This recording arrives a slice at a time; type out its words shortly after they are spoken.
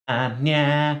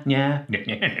yeah, yeah,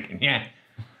 yeah.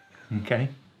 Okay.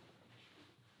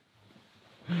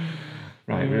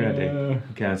 Right, we're ready.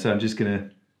 Okay, so I'm just gonna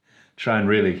try and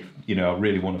really, I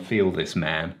really want to feel this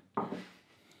man.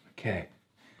 Okay.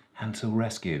 Until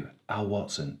rescue. Al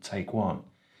Watson, take one.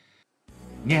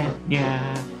 Yeah,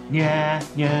 yeah, yeah,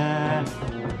 yeah.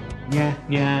 Yeah,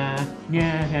 yeah,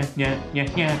 yeah, yeah, yeah,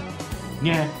 yeah.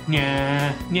 Yeah,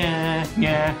 yeah, yeah,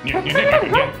 yeah, yeah, yeah,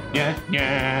 yeah, yeah,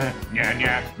 yeah,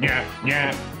 yeah, yeah,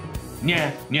 yeah.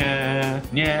 Yeah, yeah,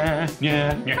 yeah, yeah,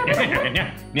 yeah,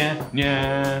 yeah, yeah, yeah,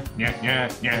 yeah, yeah,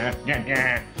 yeah, yeah,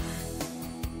 yeah.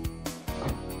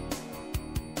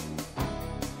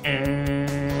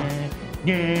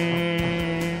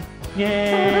 Yeah,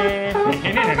 yeah.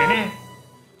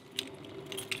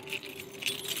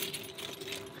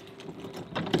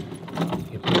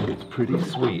 It's pretty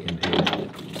sweet in here.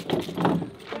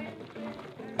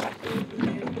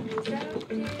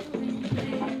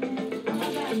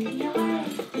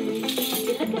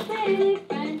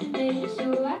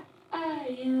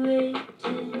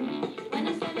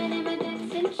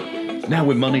 Now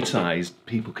we're monetized,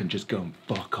 people can just go and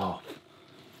fuck off.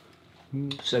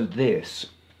 So this,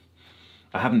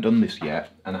 I haven't done this yet,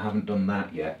 and I haven't done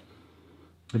that yet.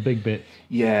 The big bit?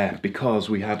 Yeah, because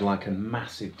we had like a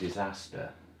massive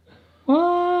disaster.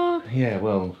 What? Yeah,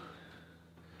 well,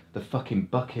 the fucking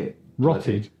bucket.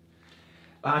 Rotted?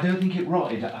 I don't think it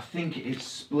rotted, I think it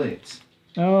split.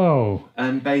 Oh.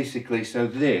 And basically, so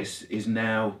this is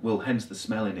now, well, hence the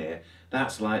smell in here.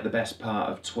 That's like the best part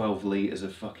of 12 litres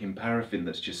of fucking paraffin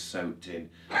that's just soaked in.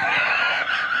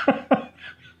 I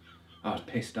was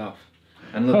pissed off.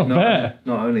 And look, not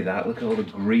only that, look at all the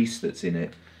grease that's in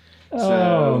it.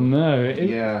 Oh, no.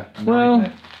 Yeah, well...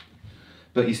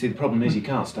 But you see, the problem is you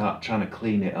can't start trying to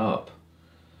clean it up.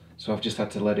 So I've just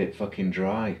had to let it fucking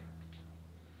dry.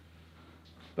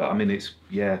 But I mean, it's,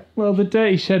 yeah. Well, the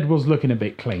dirty shed was looking a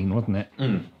bit clean, wasn't it?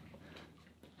 Mm.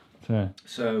 So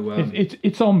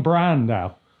it's on brand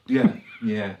now. Yeah,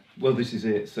 yeah. Well, this is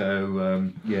it. So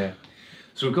yeah.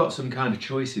 So we've got some kind of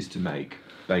choices to make,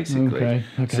 basically.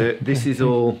 Okay. So this is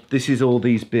all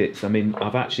these bits. I mean,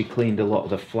 I've actually cleaned a lot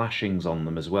of the flashings on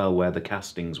them as well, where the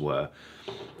castings were.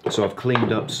 So I've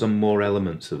cleaned up some more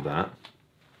elements of that.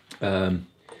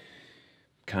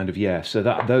 Kind of, yeah. So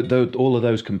that all of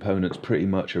those components pretty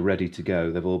much are ready to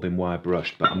go. They've all been wire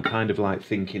brushed, but I'm kind of like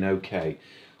thinking, okay.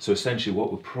 So essentially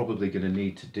what we're probably going to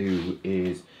need to do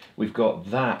is, we've got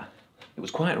that. It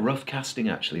was quite a rough casting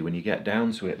actually when you get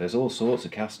down to it. There's all sorts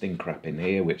of casting crap in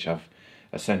here which I've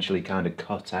essentially kind of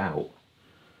cut out.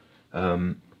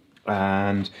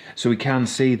 And so we can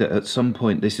see that at some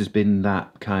point this has been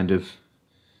that kind of,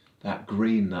 that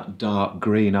green, that dark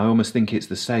green. I almost think it's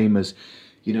the same as,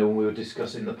 when we were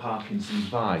discussing the Parkinson's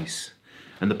Vice.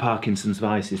 And the Parkinson's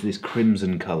Vice is this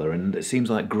crimson colour, and it seems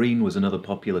like green was another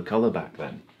popular colour back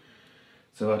then.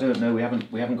 So I don't know, we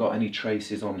haven't got any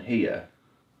traces on here.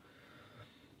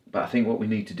 But I think what we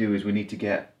need to do is we need to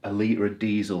get a litre of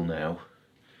diesel now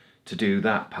to do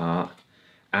that part.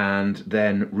 And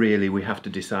then really we have to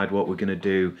decide what we're going to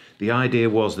do. The idea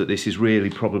was that this is really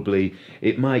probably,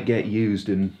 it might get used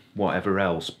in whatever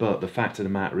else, but the fact of the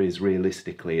matter is,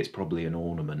 realistically, it's probably an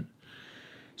ornament.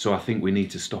 So I think we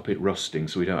need to stop it rusting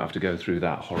so we don't have to go through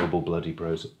that horrible bloody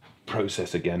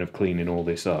process again of cleaning all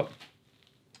this up.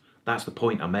 That's the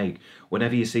point I make.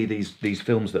 Whenever you see these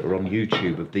films that are on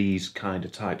YouTube of these kind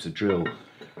of types of drill,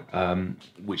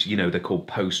 which, they're called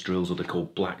post drills, or they're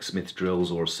called blacksmith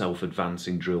drills, or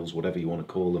self-advancing drills, whatever you want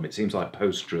to call them. It seems like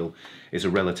post drill is a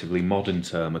relatively modern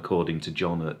term, according to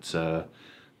John at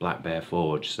Black Bear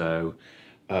Forge. So,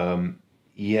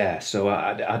 yeah, so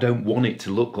I don't want it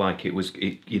to look like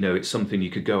it's something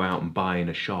you could go out and buy in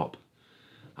a shop.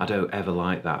 I don't ever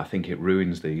like that. I think it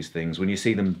ruins these things. When you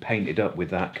see them painted up with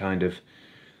that kind of,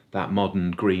 that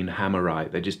modern green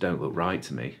hammerite, they just don't look right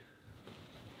to me.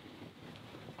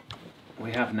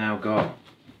 We have now got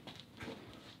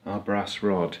our brass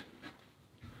rod.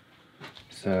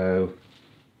 So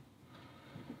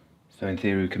in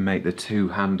theory we can make the two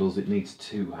handles. It needs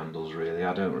two handles really.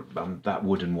 That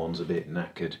wooden one's a bit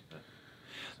knackered.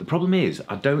 The problem is,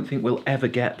 I don't think we'll ever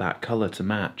get that colour to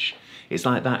match. It's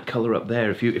like that colour up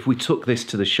there. If we took this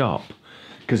to the shop,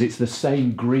 because it's the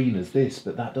same green as this,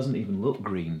 but that doesn't even look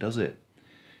green, does it?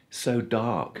 It's so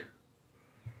dark.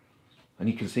 And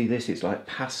you can see this, it's like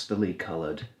pastel-y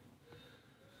coloured.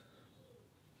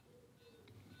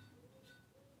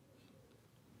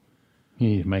 You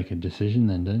need to make a decision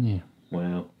then, don't you?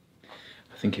 Well,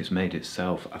 I think it's made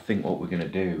itself. I think what we're going to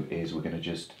do is we're going to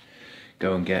just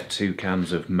go and get 2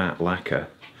 cans of matte lacquer,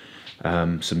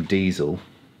 some diesel,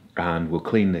 and we'll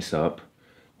clean this up.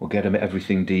 We'll get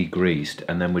everything degreased,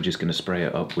 and then we're just going to spray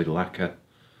it up with lacquer.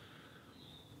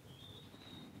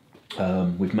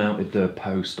 We've mounted the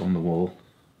post on the wall,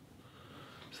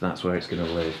 so that's where it's going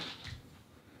to live.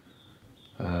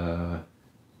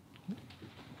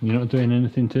 You're not doing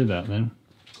anything to that then?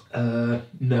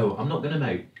 No, I'm not going to,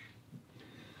 mate.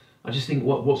 I just think,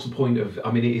 what's the point of...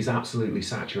 I mean, it is absolutely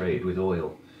saturated with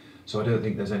oil, so I don't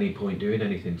think there's any point doing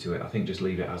anything to it. I think just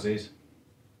leave it as is.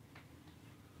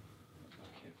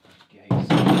 So,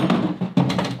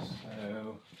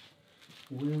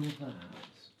 will that...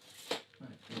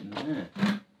 in there.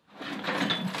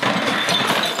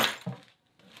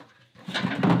 I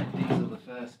didn't like diesel the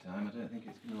first time, I don't think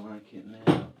it's going to like it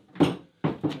now. Oh,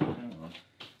 hang on.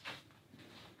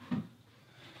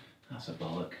 That's a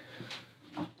bollock.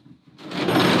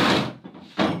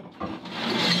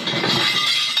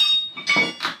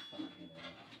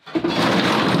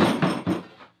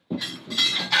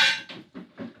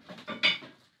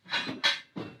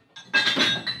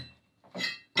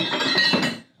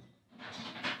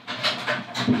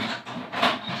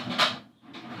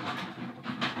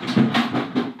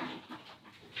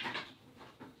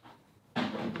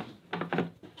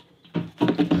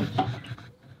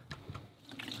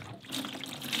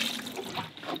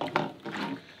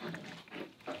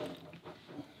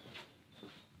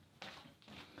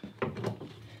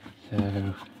 So,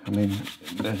 I mean,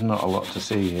 there's not a lot to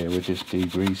see here, we're just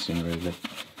degreasing really.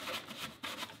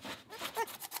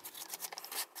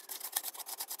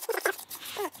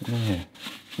 Yeah,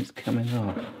 it's coming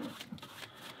off.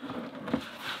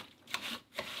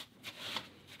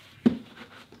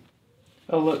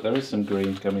 Oh look, there is some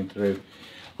green coming through.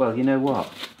 Well, you know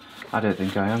what? I don't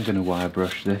think I am going to wire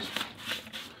brush this.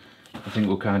 I think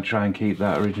we'll kind of try and keep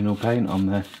that original paint on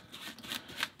there.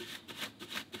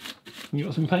 You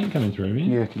got some paint coming through, haven't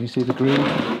you? Yeah, can you see the green?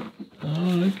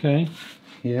 Oh, okay.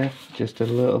 Yeah, just a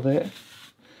little bit.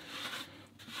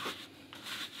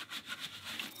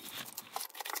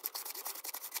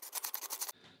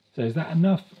 So is that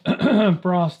enough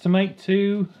brass to make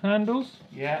 2 handles?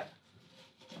 Yeah.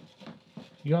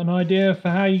 You got an idea for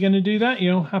how you're going to do that?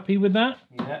 You're happy with that?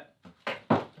 Yeah.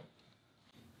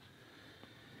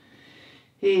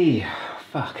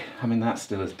 Fuck. I mean, that's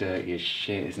still as dirty as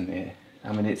shit, isn't it?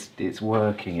 I mean, it's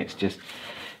working. It's just,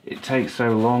 it takes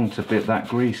so long to bit. That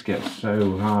grease gets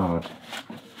so hard.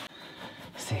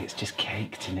 See, it's just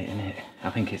caked in it, isn't it?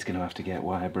 I think it's going to have to get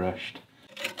wire brushed.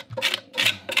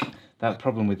 That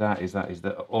problem with that is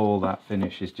that all that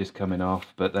finish is just coming off,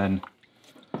 but then...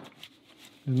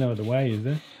 There's no other way, is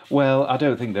there? Well, I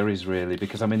don't think there is really,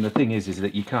 because I mean, the thing is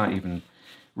that you can't even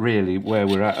really, where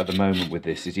we're at the moment with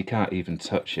this, is you can't even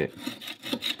touch it.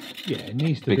 Yeah, it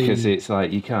needs to be... Because it's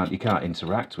like, you can't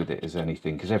interact with it as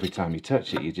anything, because every time you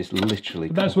touch it, you just literally...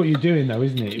 But that's what you're doing though,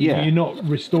 isn't it? Yeah. You're not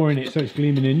restoring it so it's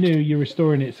gleaming and new, you're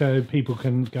restoring it so people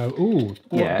can go, ooh,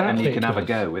 what yeah, that and you bit can have a does.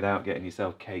 go without getting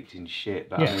yourself caked in shit.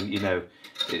 But Yeah. I mean, you know,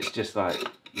 it's just like,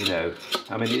 you know,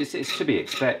 I mean, it's to be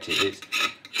expected. It's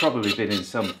probably been in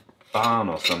some barn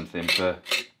or something for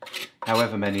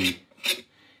however many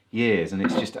years, and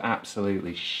it's just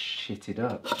absolutely shitted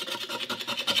up.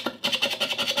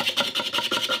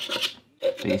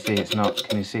 But you see, it's not.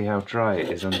 Can you see how dry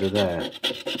it is under there?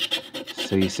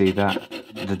 So you see that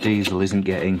the diesel isn't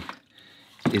getting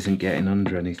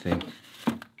under anything.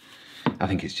 I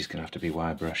think it's just going to have to be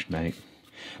wire brushed, mate.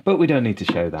 But we don't need to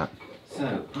show that.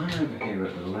 So I'm over here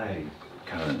at the lathe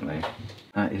currently.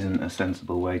 That isn't a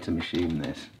sensible way to machine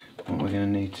this. What we're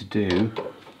going to need to do,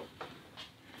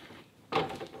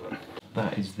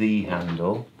 that is the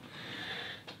handle.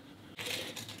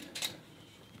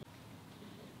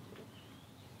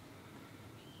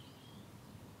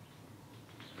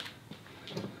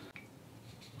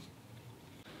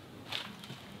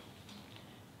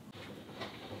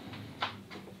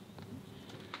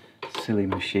 Silly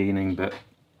machining, but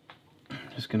I'm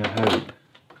just going to hope.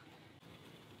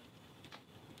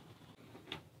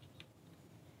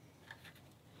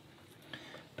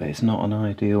 But it's not an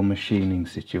ideal machining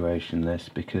situation, this,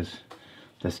 because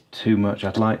there's too much.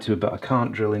 I'd like to, but I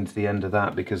can't drill into the end of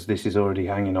that because this is already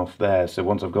hanging off there. So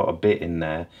once I've got a bit in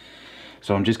there,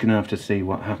 so I'm just going to have to see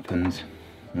what happens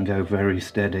and go very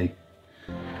steady.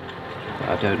 But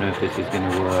I don't know if this is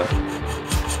going to work.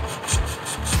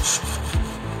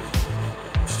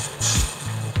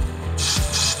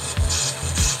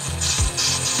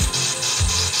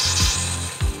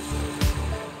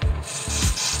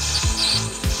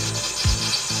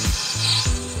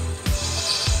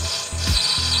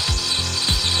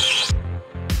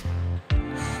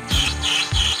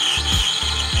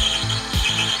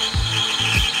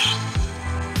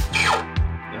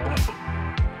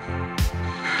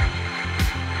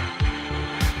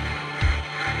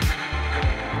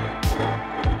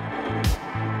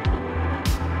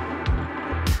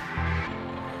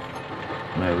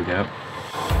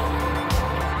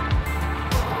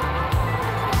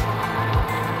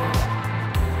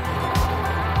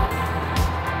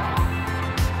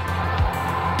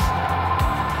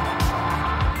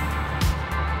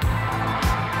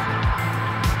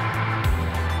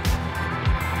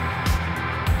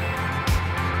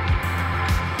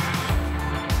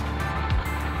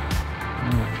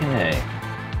 Okay,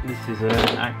 this is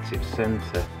an active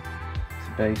centre.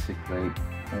 So basically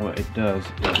what it does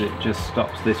is it just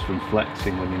stops this from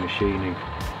flexing when you're machining.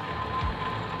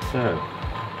 So,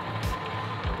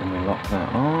 then we lock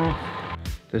that off.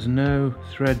 There's no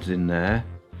threads in there,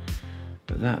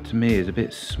 but that to me is a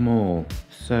bit small.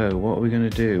 So what are we going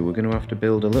to do? We're going to have to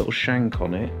build a little shank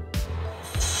on it.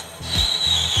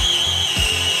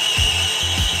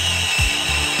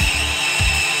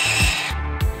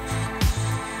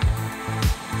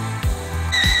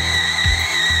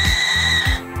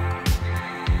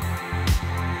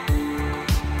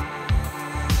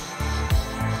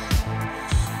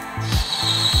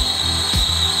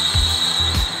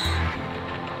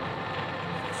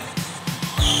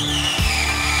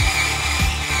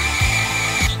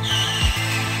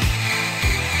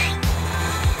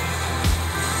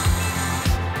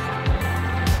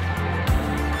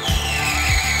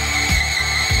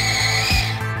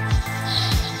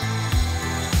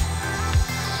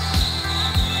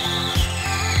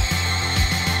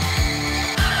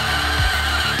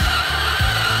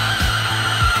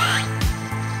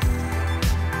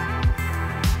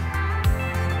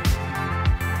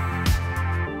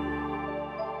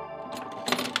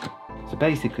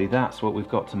 Basically that's what we've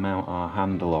got to mount our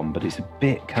handle on, but it's a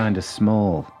bit kind of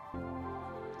small.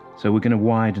 So we're going to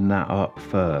widen that up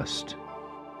first.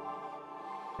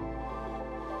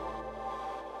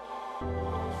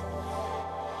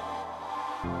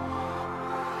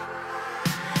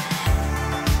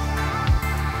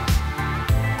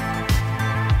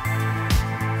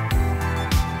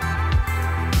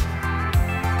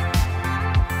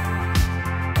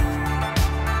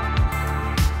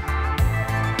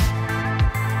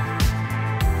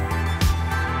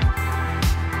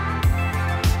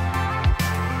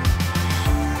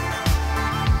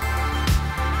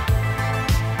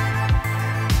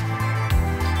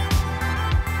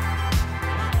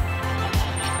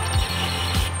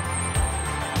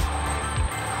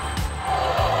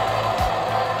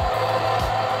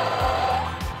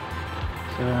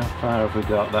 How far have we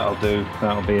got? That'll do.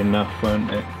 That'll be enough, won't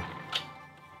it?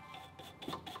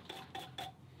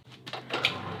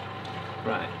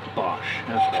 Right, bosh.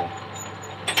 Okay.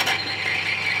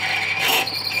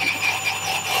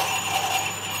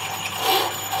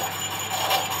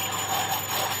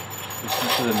 Listen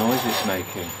to the noise it's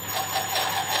making.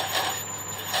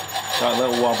 Got a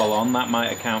little wobble on. That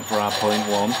might account for our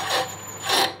 0.1.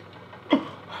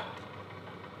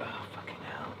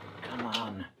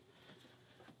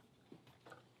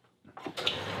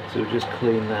 So we'll just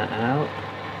clean that out.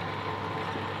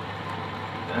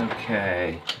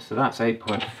 Okay, so that's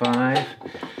 8.5.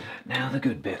 Now the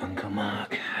good bit, Uncle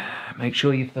Mark. Make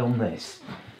sure you film this.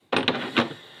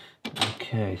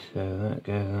 Okay, so that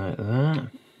goes like that.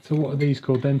 So what are these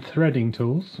called then? Threading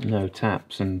tools? No,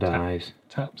 taps and dies.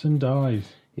 Taps and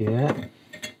dies. Yeah.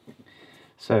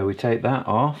 So we take that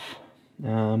off.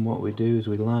 What we do is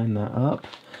we line that up.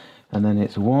 And then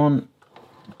it's 1,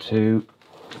 2,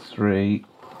 3,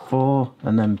 4,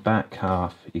 and then back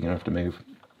half. You're gonna have to move.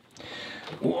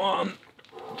 1,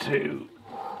 2,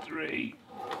 3,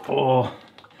 4,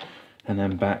 and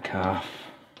then back half.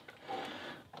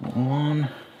 1,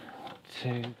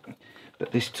 2.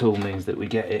 But this tool means that we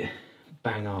get it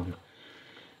bang on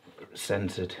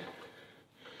centered.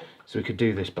 So we could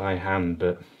do this by hand,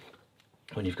 but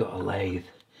when you've got a lathe,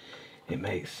 it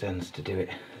makes sense to do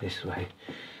it this way.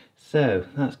 So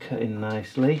that's cutting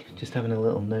nicely. Just having a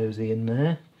little nosy in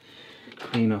there.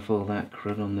 Clean off all that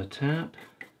crud on the tap.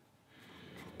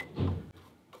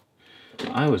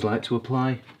 I always like to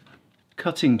apply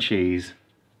cutting cheese.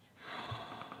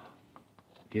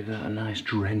 Give that a nice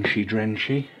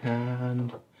drenchy,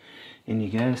 and in you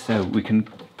go. So we can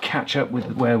catch up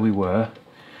with where we were,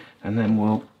 and then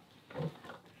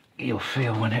you'll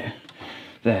feel when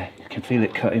there, you can feel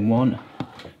it cutting 1,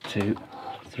 2,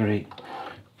 3,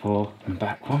 4, and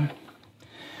back 1.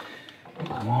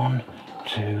 1,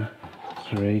 2,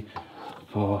 3,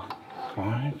 4,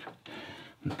 5,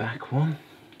 and back 1.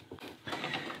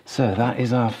 So that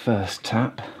is our first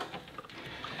tap.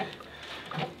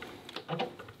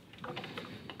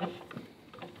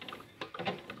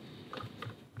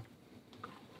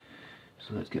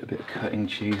 So let's get a bit of cutting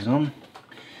cheese on.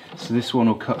 So this one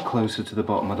will cut closer to the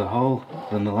bottom of the hole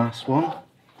than the last one,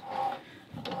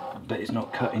 but it's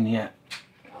not cutting yet.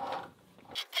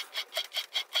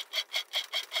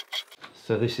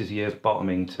 So this is your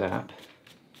bottoming tap,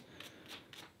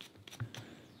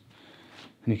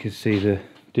 and you can see the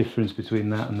difference between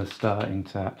that and the starting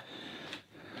tap.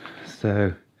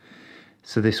 So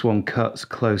this one cuts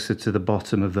closer to the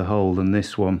bottom of the hole than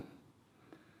this one.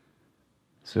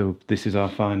 So this is our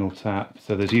final tap.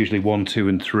 So there's usually 1, 2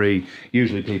 and 3.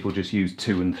 Usually people just use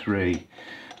 2 and 3,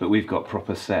 but we've got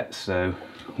proper sets, so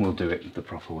we'll do it the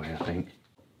proper way, I think.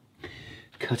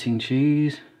 Cutting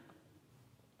cheese.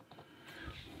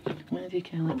 Why do you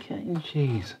call it cutting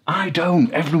cheese? I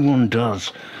don't, everyone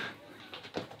does.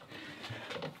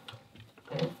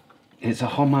 It's a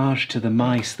homage to the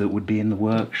mice that would be in the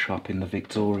workshop in the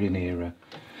Victorian era.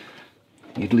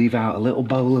 You'd leave out a little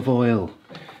bowl of oil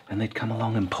and they'd come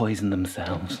along and poison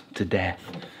themselves to death.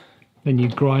 Then you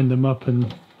grind them up and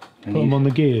put them on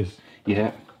the gears.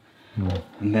 Yeah. Mm.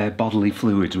 And their bodily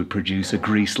fluids would produce a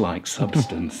grease-like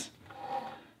substance.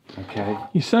 Okay.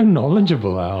 You're so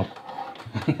knowledgeable, Al.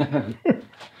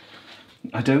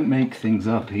 I don't make things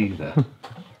up either.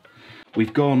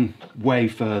 We've gone way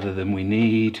further than we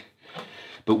need.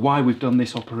 But why we've done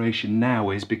this operation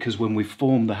now is because when we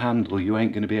form the handle, you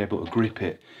ain't going to be able to grip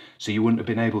it. So you wouldn't have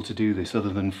been able to do this other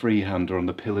than freehand or on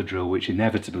the pillar drill, which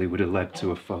inevitably would have led to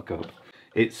a fuck-up.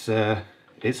 It's a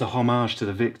homage to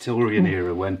the Victorian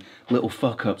era when little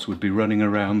fuck-ups would be running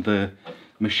around the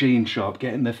machine shop,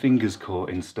 getting their fingers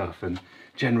caught in stuff and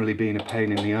generally being a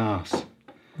pain in the arse.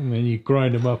 And then you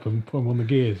grind them up and put them on the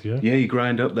gears, yeah? Yeah, you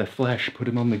grind up their flesh, put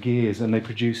them on the gears, and they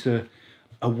produce a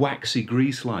waxy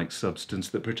grease-like substance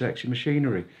that protects your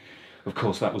machinery. Of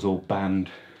course, that was all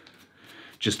banned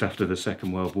just after the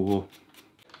Second World War.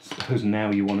 I suppose now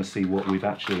you want to see what we've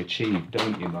actually achieved,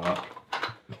 don't you, Mark?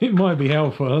 It might be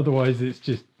helpful, otherwise it's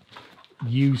just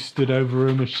you stood over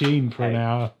a machine for an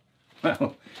hour.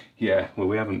 Well, yeah, well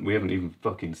we haven't even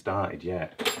fucking started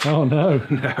yet. Oh no.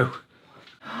 No.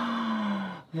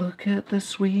 Look at the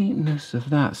sweetness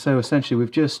of that. So essentially we've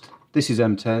just, this is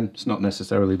M10, it's not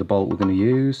necessarily the bolt we're going to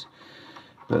use,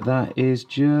 but that is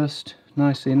just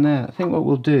nicely in there. I think what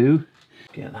we'll do,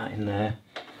 get that in there,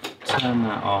 turn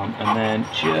that on, and then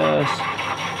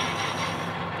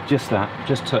just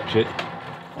touch it,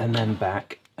 and then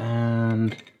back,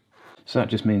 and so that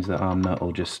just means that our nut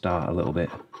will just start a little bit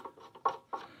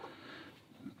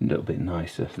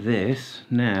nicer. This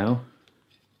now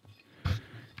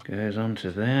goes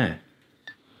onto there.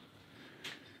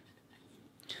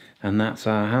 And that's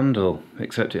our handle,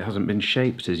 except it hasn't been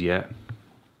shaped as yet.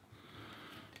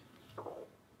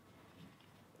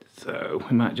 So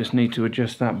we might just need to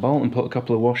adjust that bolt and put a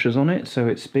couple of washers on it so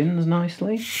it spins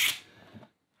nicely.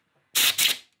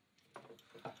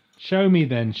 Show me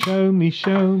then, show me.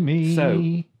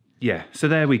 So, yeah, so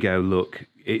there we go, look.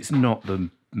 It's not the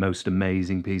most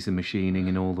amazing piece of machining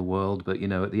in all the world, but you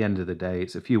know, at the end of the day,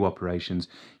 it's a few operations.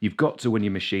 You've got to, when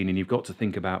you're machining, you've got to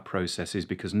think about processes,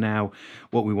 because now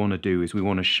what we want to do is we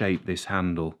want to shape this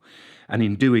handle, and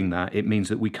in doing that it means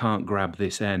that we can't grab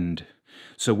this end.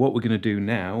 So what we're going to do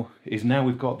now is, now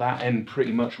we've got that end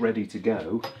pretty much ready to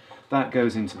go, that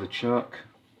goes into the chuck,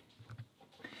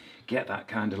 get that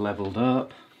kind of leveled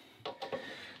up.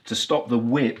 To stop the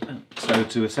whip, so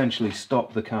to essentially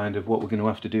stop the kind of, what we're going to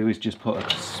have to do is just put a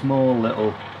small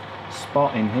little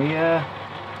spot in here,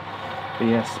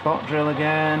 be a spot drill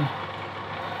again,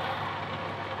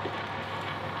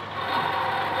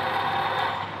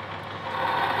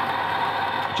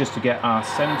 just to get our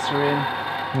centre in.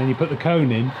 And then you put the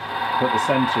cone in. Put the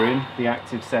centre in, the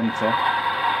active centre,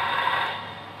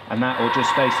 and that will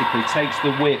just basically takes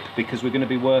the whip, because we're going to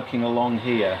be working along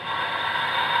here.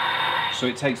 So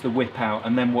it takes the whip out,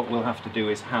 and then what we'll have to do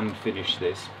is hand finish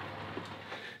this.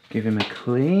 Give him a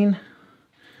clean.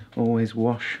 Always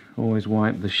wash, always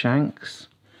wipe the shanks.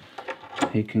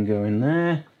 He can go in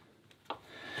there.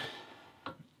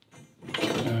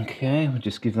 Okay, we'll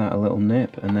just give that a little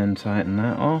nip and then tighten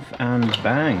that off, and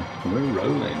bang, we're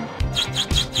rolling.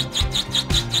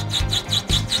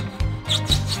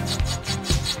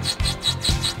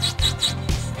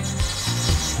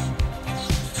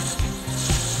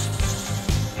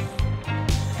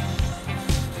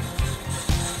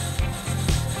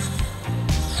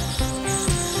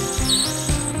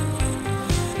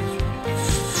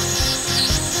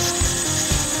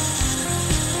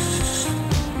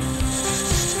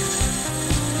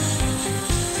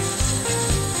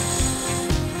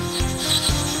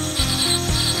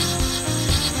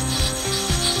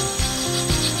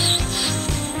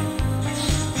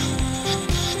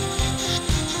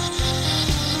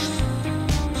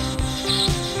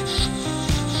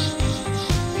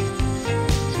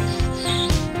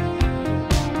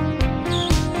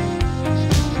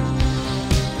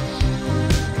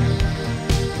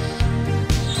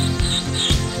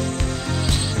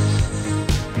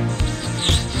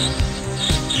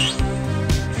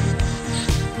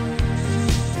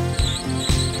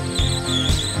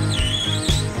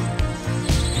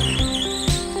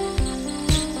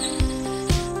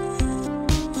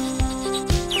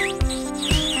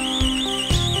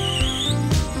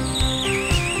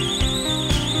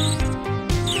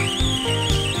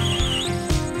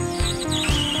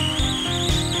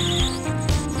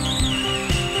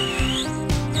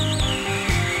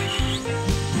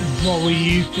 What we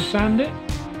use to sand it?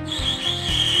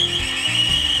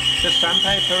 Just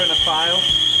sandpaper and a file.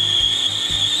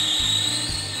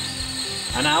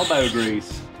 And elbow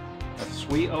grease. A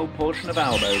sweet old portion of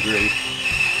elbow grease.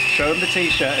 Show them the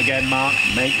t-shirt again, Mark.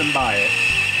 Make them buy it.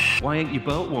 Why ain't you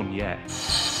built one yet?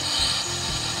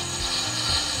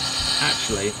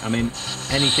 Actually, I mean,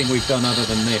 anything we've done other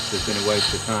than this has been a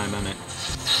waste of time, hasn't it?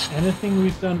 Anything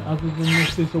we've done other than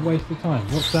this is a waste of time.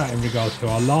 What's that in regards to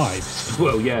our lives?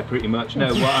 Well, yeah, pretty much.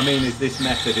 No, what I mean is this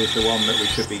method is the one that we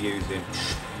should be using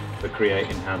for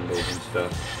creating handles and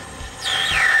stuff.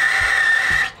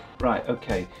 Right,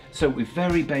 okay, so we've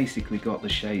very basically got the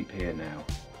shape here now.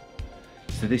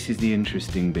 So this is the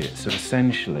interesting bit. So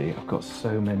essentially, I've got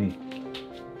so many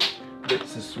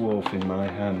bits of swarf in my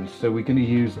hand. So we're going to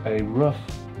use a rough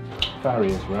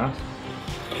farrier's rasp.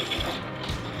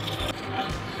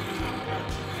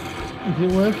 Is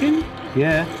it working?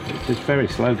 Yeah, it's just very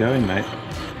slow going, mate.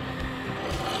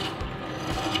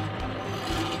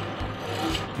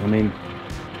 I mean,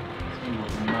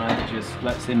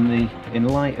 let's in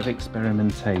light of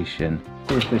experimentation,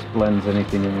 see if this blends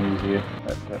anything in easier.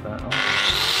 Let's get that on.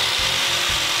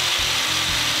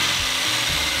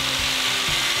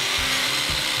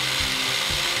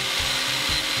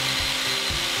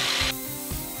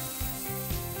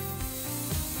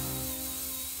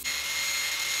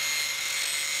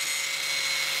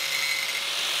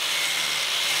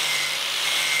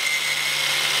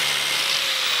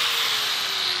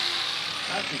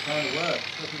 Actually kind of works,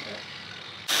 doesn't it?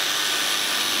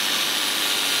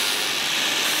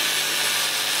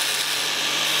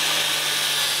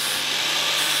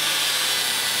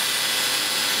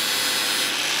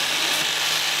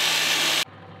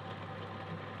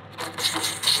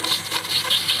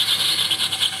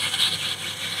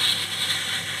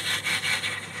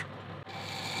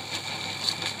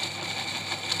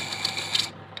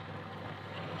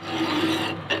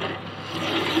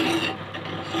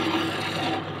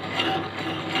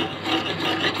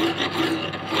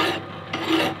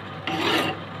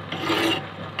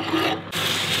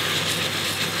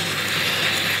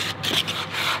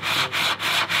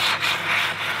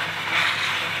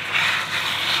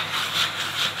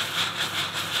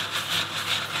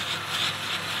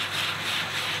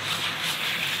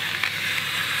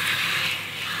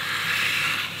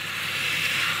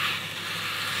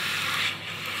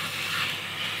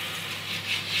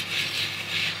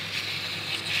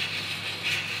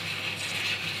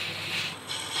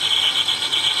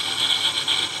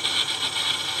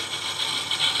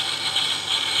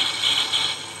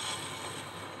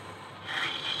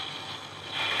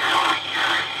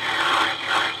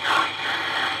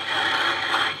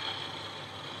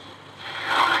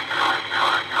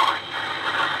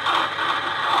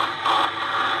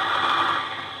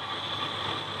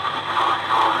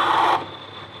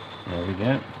 There we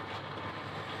go.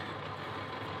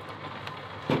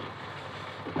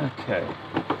 Okay.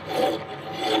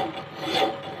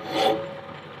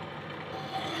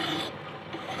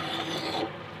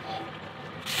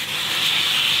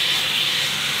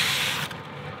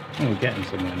 Oh, we're getting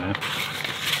somewhere now.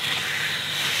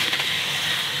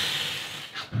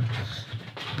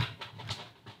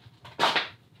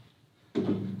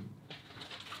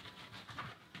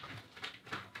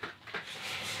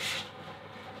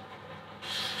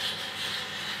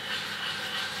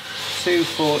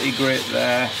 .240 grit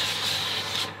there.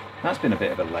 That's been a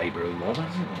bit of a labour of love,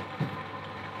 hasn't it?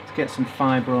 Let's get some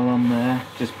fibril on there.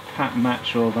 Just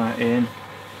match all that in.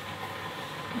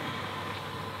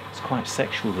 It's quite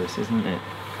sexual, this, isn't it?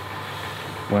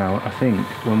 Well, I think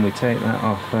when we take that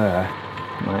off there,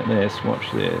 like this,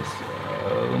 watch this.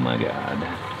 Oh my God.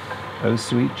 Oh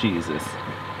sweet Jesus.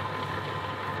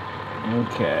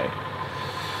 Okay.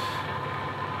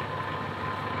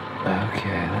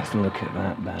 Okay, let's look at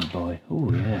that bad boy.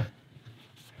 Oh yeah.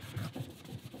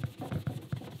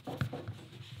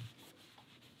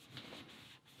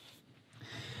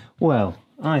 Well,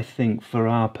 I think for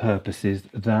our purposes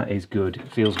that is good.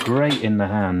 It feels great in the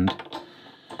hand.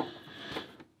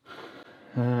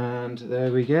 And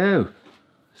there we go.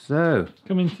 So,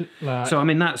 Coming to like. so I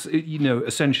mean that's, you know,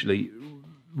 essentially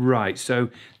right. So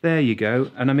there you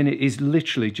go. And I mean it is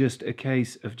literally just a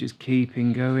case of just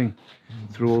keeping going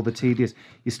through all the tedious.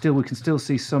 We can still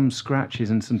see some scratches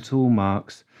and some tool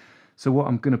marks. So what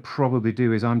I'm going to probably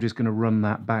do is I'm just going to run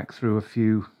that back through a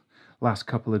few last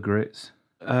couple of grits.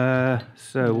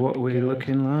 So what are we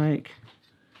looking like?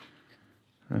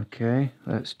 Okay,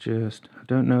 let's just, I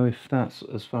don't know if that's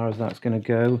as far as that's going to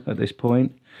go at this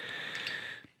point.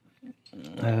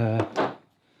 There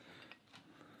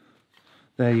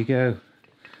you go.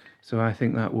 So I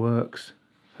think that works.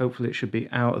 Hopefully it should be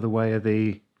out of the way of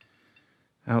the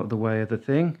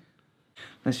thing.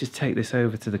 Let's just take this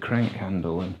over to the crank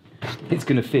handle, and it's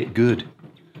going to fit good.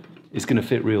 It's going to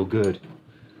fit real good.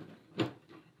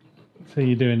 So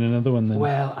you're doing another one then?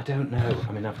 Well, I don't know.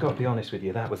 I mean, I've got to be honest with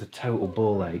you, that was a total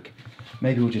ball ache.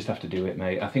 Maybe we'll just have to do it,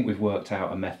 mate. I think we've worked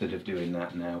out a method of doing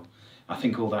that now. I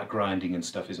think all that grinding and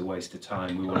stuff is a waste of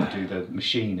time. We want to do the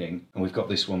machining, and we've got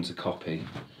this one to copy.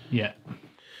 Yeah.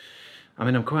 I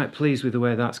mean, I'm quite pleased with the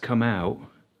way that's come out.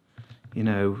 You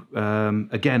know,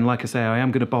 again, like I say, I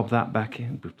am going to bob that back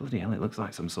in. But bloody hell, it looks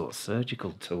like some sort of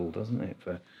surgical tool, doesn't it?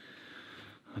 For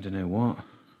I don't know what.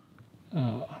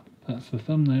 Oh, that's the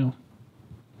thumbnail.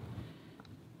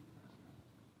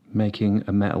 Making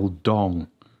a metal dong.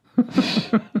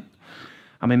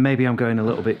 I mean, maybe I'm going a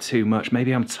little bit too much.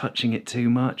 Maybe I'm touching it too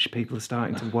much. People are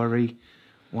starting to worry.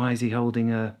 Why is he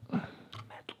holding a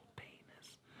metal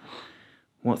penis?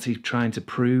 What's he trying to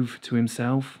prove to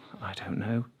himself? I don't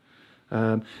know.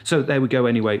 So there we go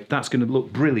anyway. That's going to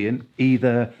look brilliant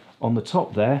either on the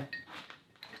top there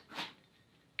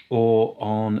or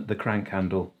on the crank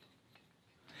handle.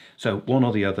 So one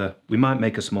or the other. We might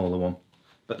make a smaller one,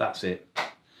 but that's it.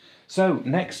 So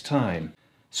next time,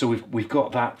 so we've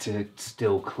got that to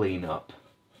still clean up.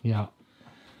 Yeah.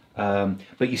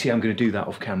 But you see, I'm going to do that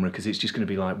off camera because it's just going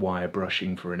to be like wire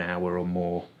brushing for an hour or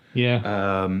more.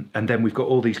 Yeah. And then we've got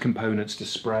all these components to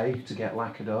spray, to get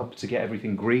lacquered up, to get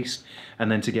everything greased,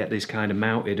 and then to get this kind of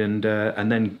mounted and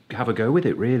then have a go with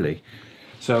it, really.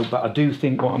 So, but I do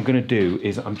think what I'm going to do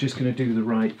is I'm just going to do the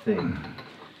right thing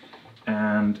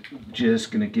and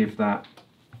just going to give that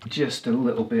just a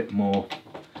little bit more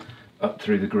up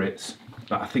through the grits.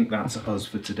 But I think that's us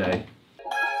for today.